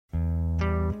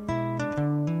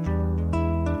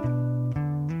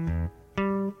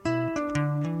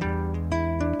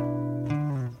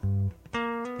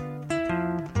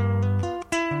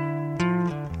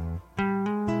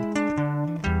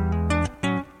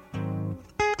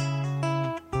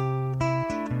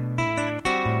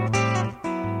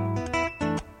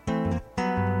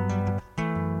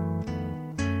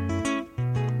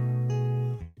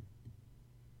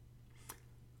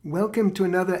Welcome to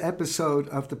another episode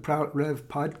of the Prout Rev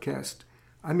podcast.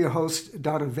 I'm your host,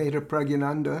 Dr. Veda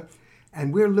Pragyananda,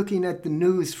 and we're looking at the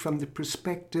news from the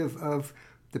perspective of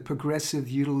the progressive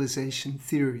utilization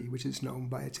theory, which is known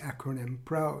by its acronym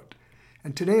PROUT.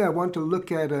 And today I want to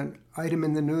look at an item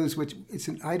in the news, which is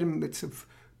an item that's of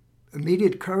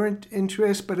immediate current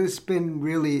interest, but it's been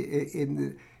really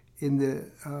in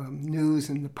the news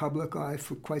and the public eye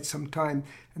for quite some time,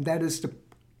 and that is the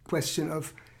question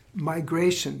of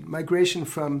migration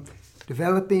from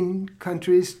developing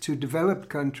countries to developed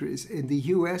countries. In the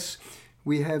U.S.,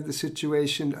 we have the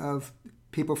situation of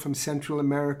people from Central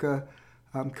America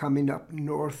coming up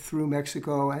north through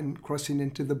Mexico and crossing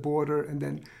into the border, and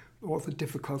then all the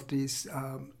difficulties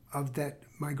of that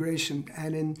migration.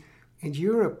 And in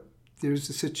Europe, there's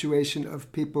the situation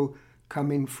of people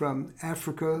coming from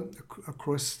Africa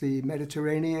across the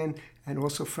Mediterranean, and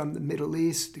also from the Middle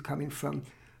East, coming from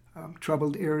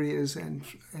troubled areas and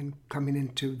coming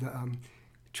into the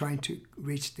trying to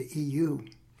reach the EU.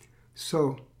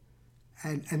 So,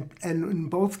 and in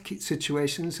both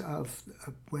situations of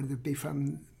whether it be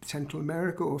from Central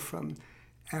America or from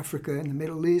Africa and the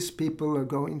Middle East, people are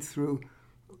going through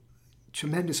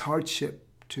tremendous hardship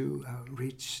to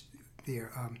reach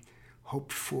their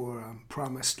hoped for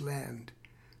promised land.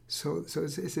 So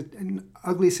it's an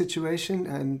ugly situation,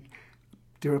 and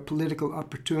there are political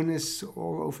opportunists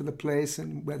all over the place,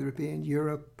 and whether it be in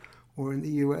Europe or in the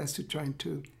U.S., who are trying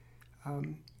to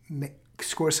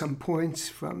score some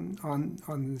points on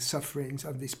the sufferings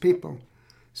of these people.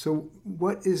 So,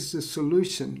 what is the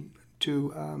solution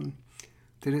to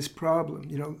this problem?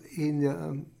 You know, in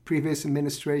the previous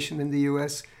administration in the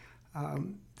U.S.,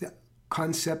 the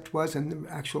concept was, and the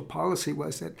actual policy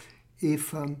was, that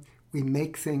if we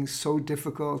make things so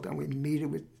difficult and we meet it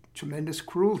with tremendous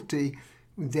cruelty,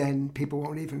 then people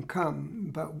won't even come.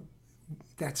 But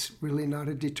that's really not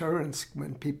a deterrence.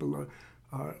 When people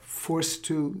are forced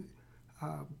to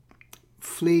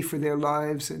flee for their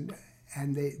lives and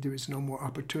there is no more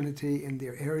opportunity in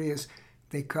their areas,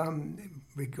 they come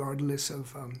regardless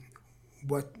of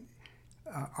what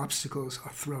obstacles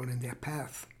are thrown in their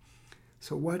path.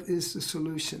 So what is the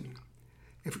solution?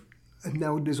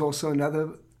 Now there's also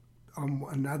another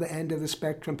end of the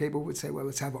spectrum. People would say, well,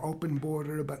 let's have an open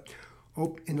border, but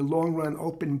in the long run,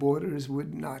 open borders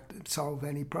would not solve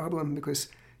any problem, because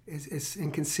it's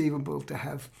inconceivable to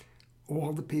have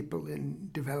all the people in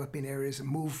developing areas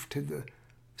move to the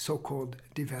so-called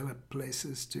developed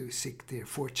places to seek their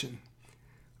fortune.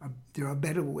 There are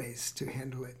better ways to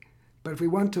handle it. But if we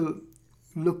want to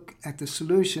look at the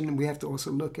solution, we have to also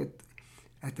look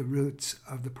at the roots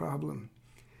of the problem.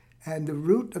 And the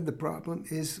root of the problem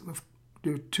is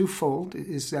twofold.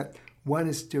 Is that one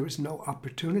is there is no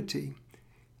opportunity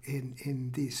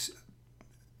in these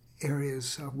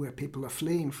areas where people are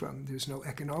fleeing from. There's no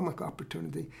economic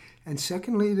opportunity. And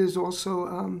secondly, there's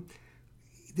also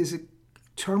there's a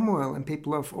turmoil, and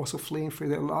people are also fleeing for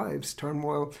their lives.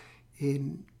 Turmoil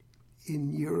in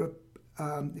Europe,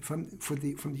 from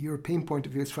the European point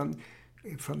of view, it's from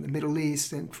the Middle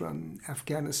East and from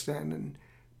Afghanistan and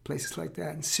places like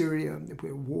that, and Syria,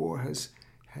 where war has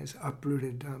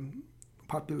uprooted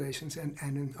populations,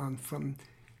 and from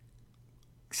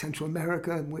Central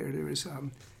America, where there is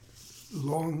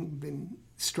long been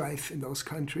strife in those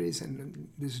countries, and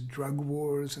there's drug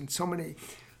wars and so many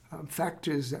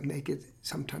factors that make it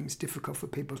sometimes difficult for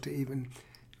people to even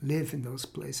live in those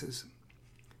places.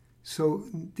 So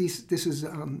this is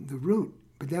the root.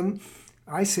 But then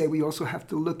I say we also have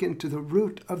to look into the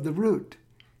root of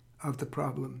the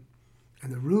problem.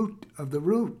 And the root of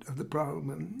the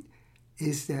problem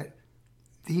is that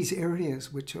these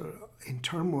areas which are in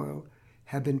turmoil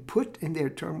have been put in their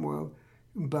turmoil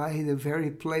by the very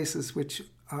places which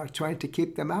are trying to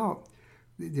keep them out.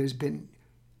 There's been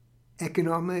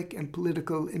economic and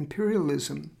political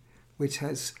imperialism which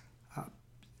has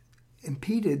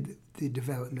impeded the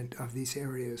development of these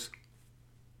areas.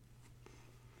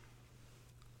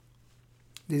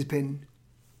 There's been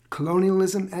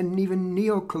colonialism and even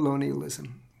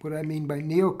neocolonialism. What I mean by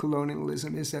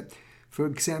neocolonialism is that, for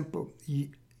example,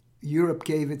 Europe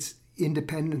gave its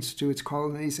independence to its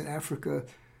colonies in Africa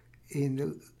in the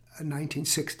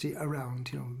 1960, around,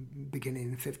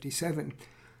 beginning in 57.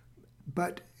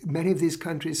 But many of these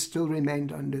countries still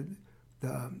remained under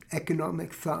the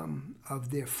economic thumb of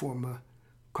their former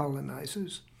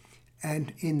colonizers.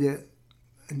 And in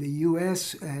the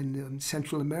U.S. and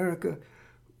Central America,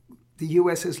 the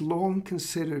U.S. has long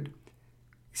considered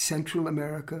Central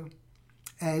America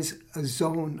as a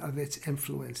zone of its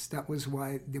influence. That was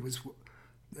why there was,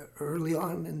 early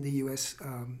on in the U.S.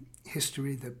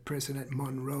 history, the President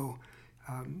Monroe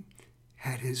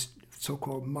had his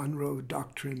so-called Monroe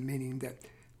Doctrine, meaning that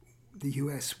the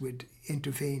U.S. would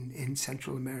intervene in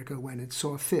Central America when it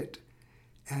saw fit.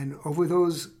 And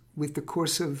with the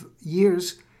course of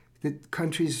years, the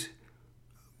countries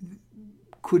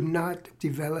could not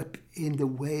develop in the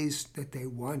ways that they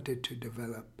wanted to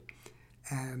develop.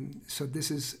 And so this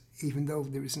is, even though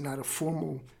there is not a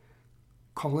formal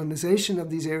colonization of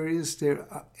these areas, they're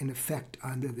in effect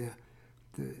under the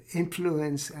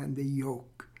influence and the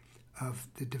yoke of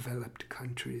the developed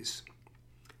countries.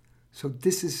 So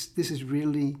this is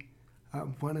really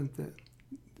one of the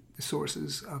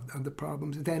sources of the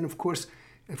problems. And then, of course,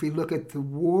 if we look at the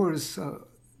wars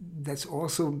that's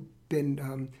also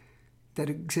been that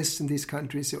exists in these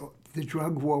countries, the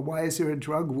drug war. Why is there a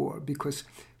drug war? Because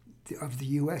of the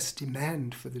U.S.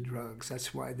 demand for the drugs.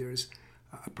 That's why there's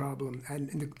a problem. And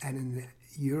in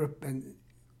Europe and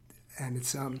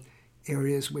its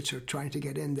areas which are trying to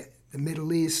get in the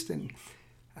Middle East and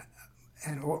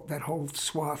all, that whole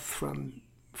swath from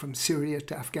Syria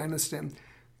to Afghanistan,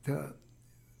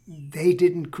 they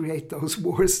didn't create those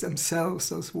wars themselves.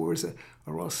 Those wars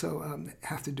are also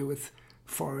have to do with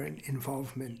foreign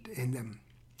involvement in them.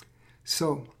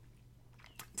 So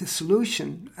the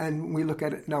solution, and we look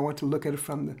at it, and I want to look at it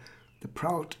from the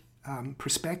Prout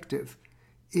perspective,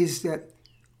 is that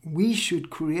we should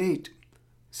create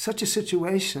such a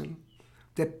situation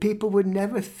that people would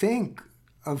never think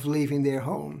of leaving their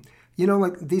home. You know,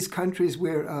 like these countries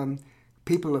where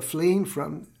people are fleeing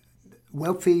from,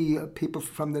 wealthy people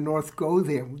from the north go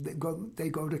there. They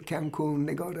go to Cancun,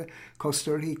 they go to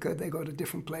Costa Rica, they go to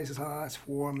different places. It's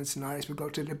warm, it's nice, we go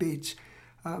to the beach.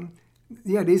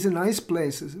 These are nice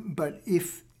places, but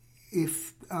if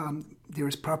there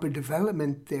is proper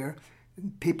development there,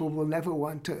 people will never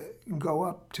want to go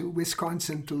up to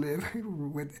Wisconsin to live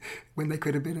when they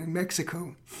could have been in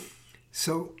Mexico.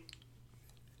 So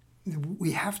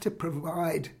we have to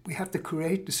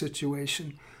create the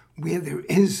situation where there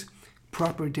is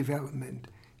proper development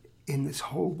in this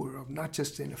whole world, not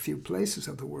just in a few places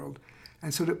of the world.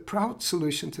 And so the Prout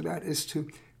solution to that is to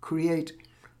create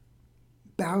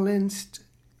balanced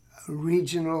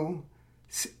regional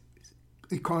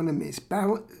economies,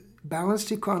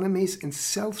 balanced economies and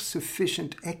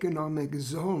self-sufficient economic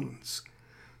zones.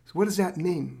 So what does that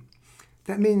mean?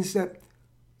 That means that,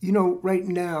 right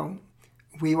now,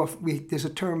 there's a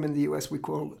term in the U.S. we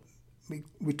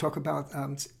talk about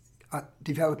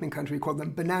developing country, we call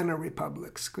them banana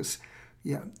republics, because,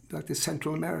 like the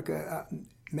Central America,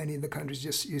 many of the countries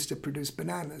just used to produce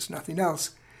bananas, nothing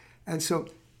else. And so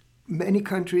many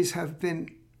countries have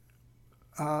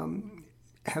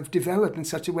developed in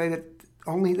such a way that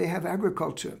only they have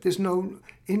agriculture. There's no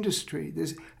industry.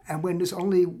 And when there's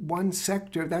only one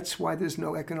sector, that's why there's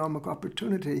no economic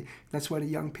opportunity. That's why the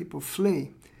young people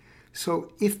flee.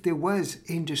 So if there was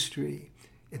industry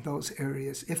in those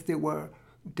areas, if there were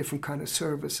different kind of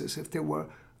services, if there were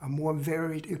a more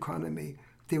varied economy,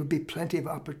 there would be plenty of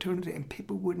opportunity and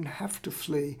people wouldn't have to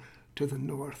flee to the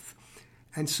north.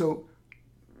 And so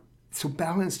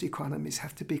balanced economies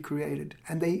have to be created.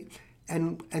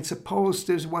 And suppose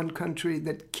there's one country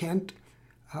that can't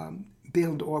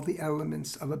build all the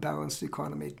elements of a balanced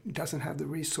economy, doesn't have the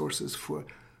resources for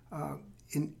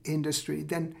industry,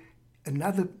 then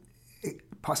another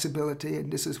possibility,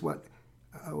 and this is what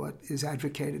is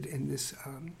advocated in this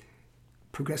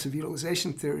progressive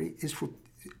utilization theory, is for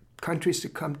countries to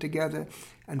come together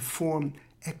and form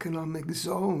economic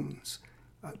zones,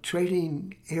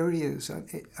 trading areas,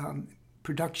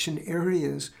 production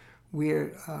areas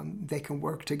where they can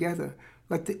work together.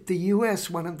 Like the U.S.,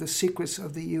 one of the secrets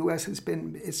of the U.S. has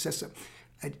been, it's just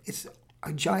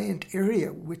a giant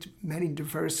area with many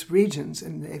diverse regions,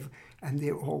 and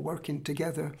they're all working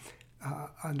together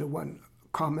under one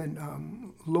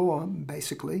common law,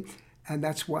 basically, and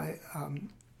that's why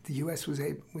the U.S. was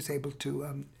able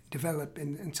to develop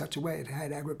in such a way. It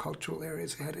had agricultural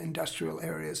areas, it had industrial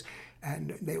areas,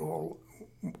 and they all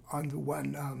under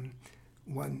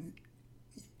one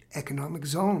economic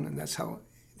zone, and that's how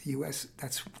the U.S.,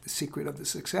 that's the secret of the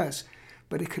success.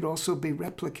 But it could also be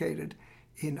replicated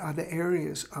in other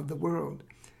areas of the world.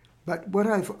 But what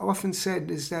I've often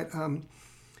said is that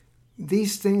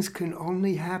these things can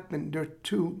only happen. There are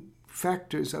two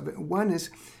factors of it. One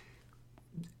is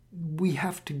we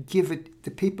have to give it,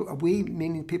 the people, we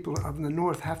meaning people of the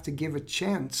North, have to give a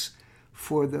chance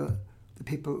for the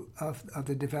people of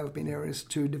the developing areas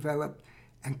to develop.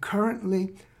 And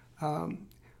currently,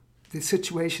 the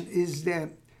situation is that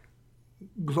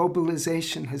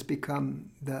globalization has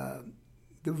become the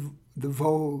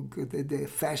vogue, the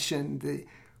fashion,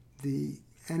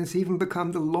 and it's even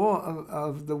become the law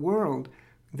of the world.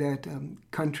 that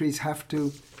countries have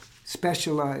to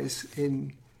specialize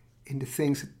in the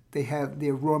things that they have,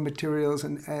 their raw materials,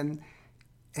 and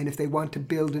if they want to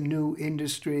build a new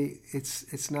industry,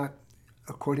 it's not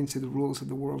according to the rules of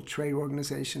the World Trade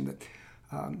Organization. That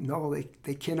no,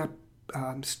 they cannot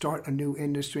start a new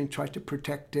industry and try to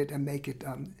protect it and make it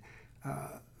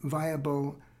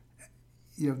viable.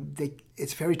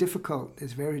 It's very difficult.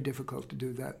 It's very difficult to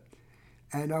do that.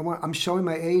 And I'm showing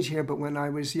my age here, but when I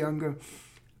was younger,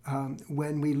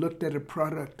 when we looked at a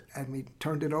product and we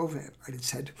turned it over, and it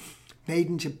said, "Made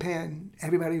in Japan,"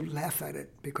 everybody would laugh at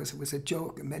it because it was a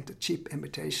joke. It meant a cheap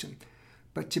imitation.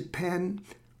 But Japan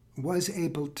was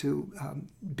able to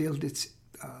build its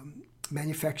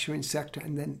manufacturing sector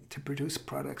and then to produce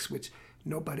products which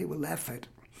nobody will laugh at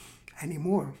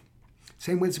anymore.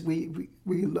 Same with we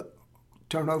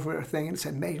turn over a thing and it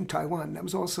said "Made in Taiwan." That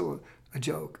was also a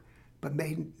joke. But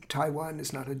made in Taiwan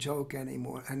is not a joke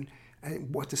anymore. And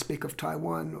what to speak of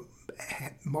Taiwan,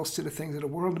 most of the things in the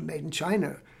world are made in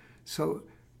China. So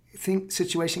I think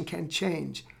situation can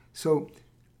change. So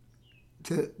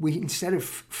we instead of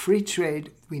free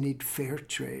trade, we need fair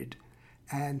trade.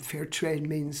 And fair trade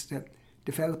means that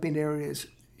developing areas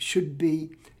should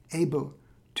be able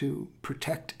to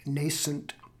protect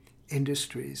nascent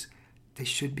industries. They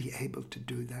should be able to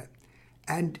do that.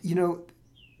 And,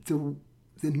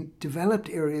 the developed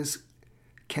areas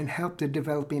can help the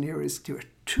developing areas. There are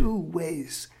two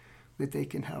ways that they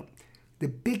can help. The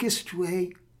biggest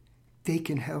way they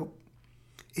can help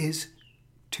is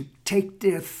to take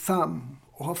their thumb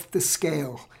off the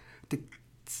scale, to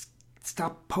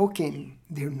stop poking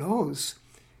their nose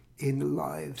in the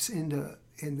lives, in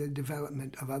the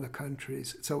development of other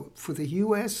countries. So for the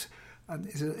U.S.,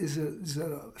 is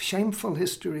a shameful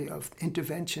history of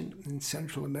intervention in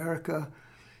Central America,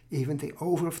 even the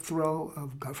overthrow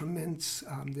of governments.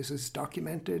 This is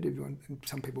documented.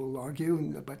 Some people will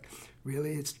argue, but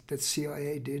really it's that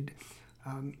CIA did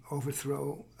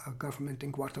overthrow a government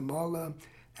in Guatemala,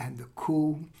 and the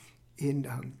coup in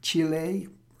Chile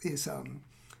is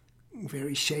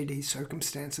very shady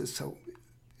circumstances. So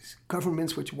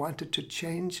governments which wanted to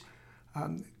change,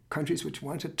 countries which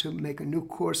wanted to make a new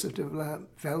course of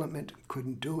development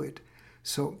couldn't do it.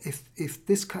 So if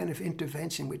this kind of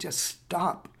intervention would just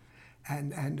stop,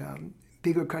 and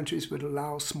bigger countries would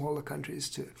allow smaller countries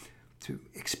to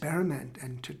experiment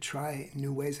and to try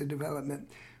new ways of development,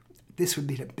 this would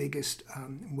be the biggest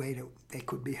way that they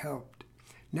could be helped.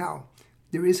 Now,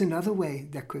 there is another way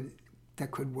that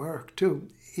could work too.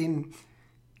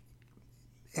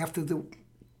 After the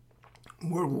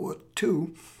World War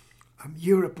II,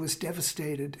 Europe was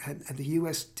devastated, and the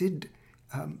U.S. did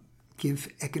give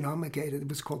economic aid. It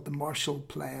was called the Marshall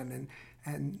Plan,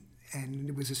 and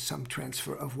there was some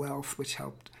transfer of wealth which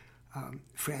helped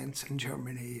France and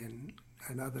Germany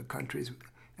and other countries,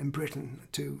 and Britain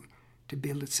to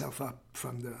build itself up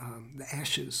from the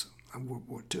ashes of World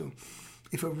War II.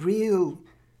 If a real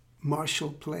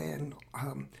Marshall Plan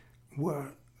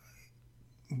were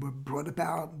brought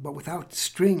about, but without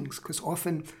strings, because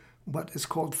often what is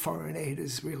called foreign aid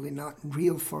is really not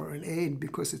real foreign aid,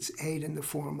 because it's aid in the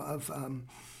form of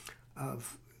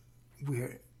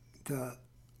where the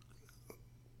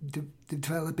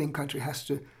developing country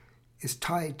is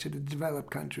tied to the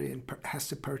developed country and has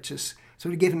to purchase. So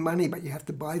they're given money, but you have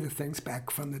to buy the things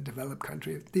back from the developed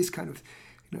country. These kind of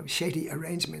shady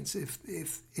arrangements. If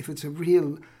it's a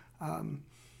real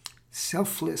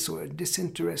selfless or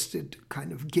disinterested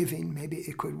kind of giving, maybe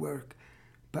it could work.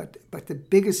 But the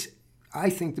biggest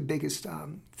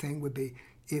thing would be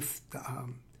if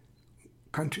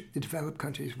the developed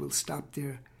countries will stop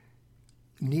their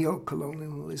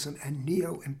neo-colonialism and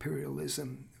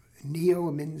neo-imperialism. Neo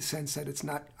in the sense that it's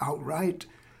not outright.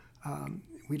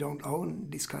 We don't own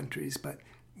these countries, but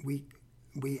we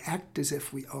act as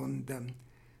if we own them.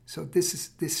 So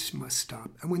this must stop.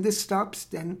 And when this stops,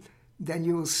 then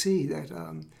you will see that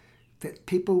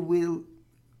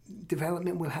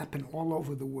development will happen all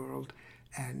over the world,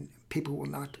 and people will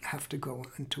not have to go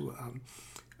into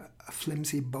a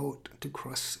flimsy boat to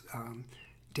cross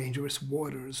dangerous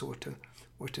waters, or to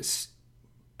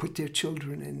put their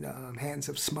children in the hands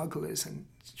of smugglers and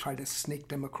try to sneak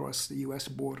them across the U.S.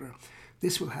 border.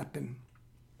 This will happen.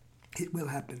 It will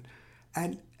happen.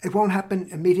 And it won't happen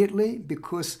immediately,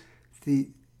 because the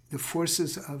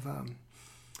forces of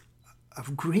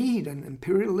greed and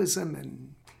imperialism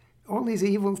and all these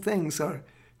evil things are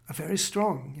very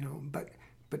strong, but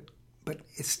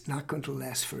it's not going to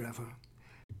last forever.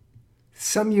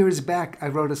 Some years back, I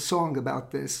wrote a song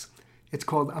about this. It's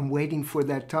called "I'm Waiting for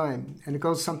That Time," and it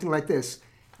goes something like this: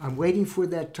 I'm waiting for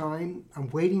that time, I'm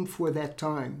waiting for that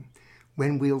time,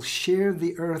 when we'll share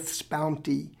the earth's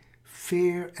bounty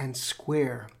fair and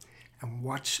square and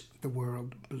watch the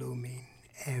world blooming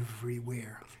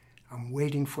everywhere. I'm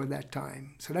waiting for that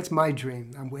time. So that's my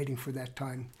dream. I'm waiting for that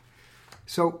time.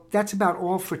 So that's about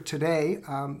all for today.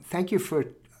 Thank you for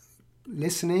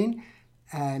listening,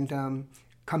 and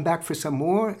come back for some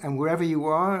more. And wherever you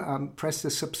are, press the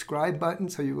subscribe button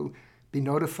so you will be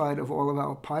notified of all of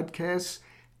our podcasts.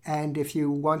 And if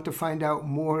you want to find out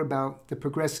more about the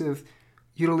progressive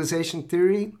utilization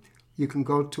theory, you can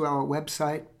go to our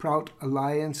website,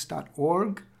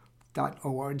 proutalliance.org.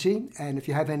 And if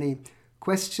you have any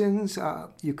questions,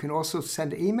 you can also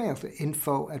send an email to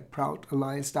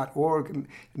info@proutalliance.org, and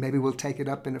maybe we'll take it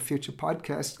up in a future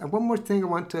podcast. And one more thing I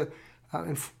want to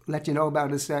let you know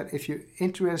about is that if you're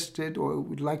interested or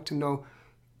would like to know,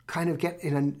 kind of get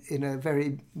in a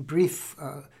very brief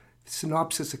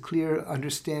synopsis, a clear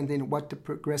understanding of what the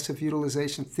progressive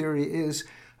utilization theory is,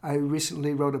 I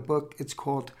recently wrote a book. It's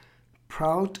called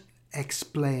Prout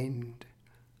Explained.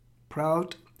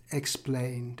 Prout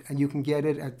Explained. And you can get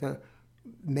it at the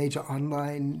major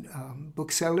online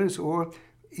booksellers or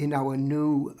in our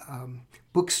new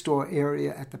bookstore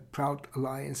area at the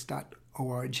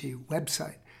proutalliance.org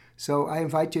website. So I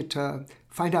invite you to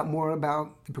find out more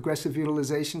about the progressive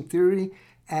utilization theory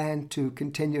and to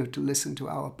continue to listen to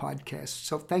our podcast.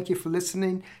 So thank you for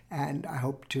listening, and I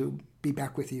hope to be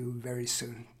back with you very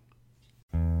soon.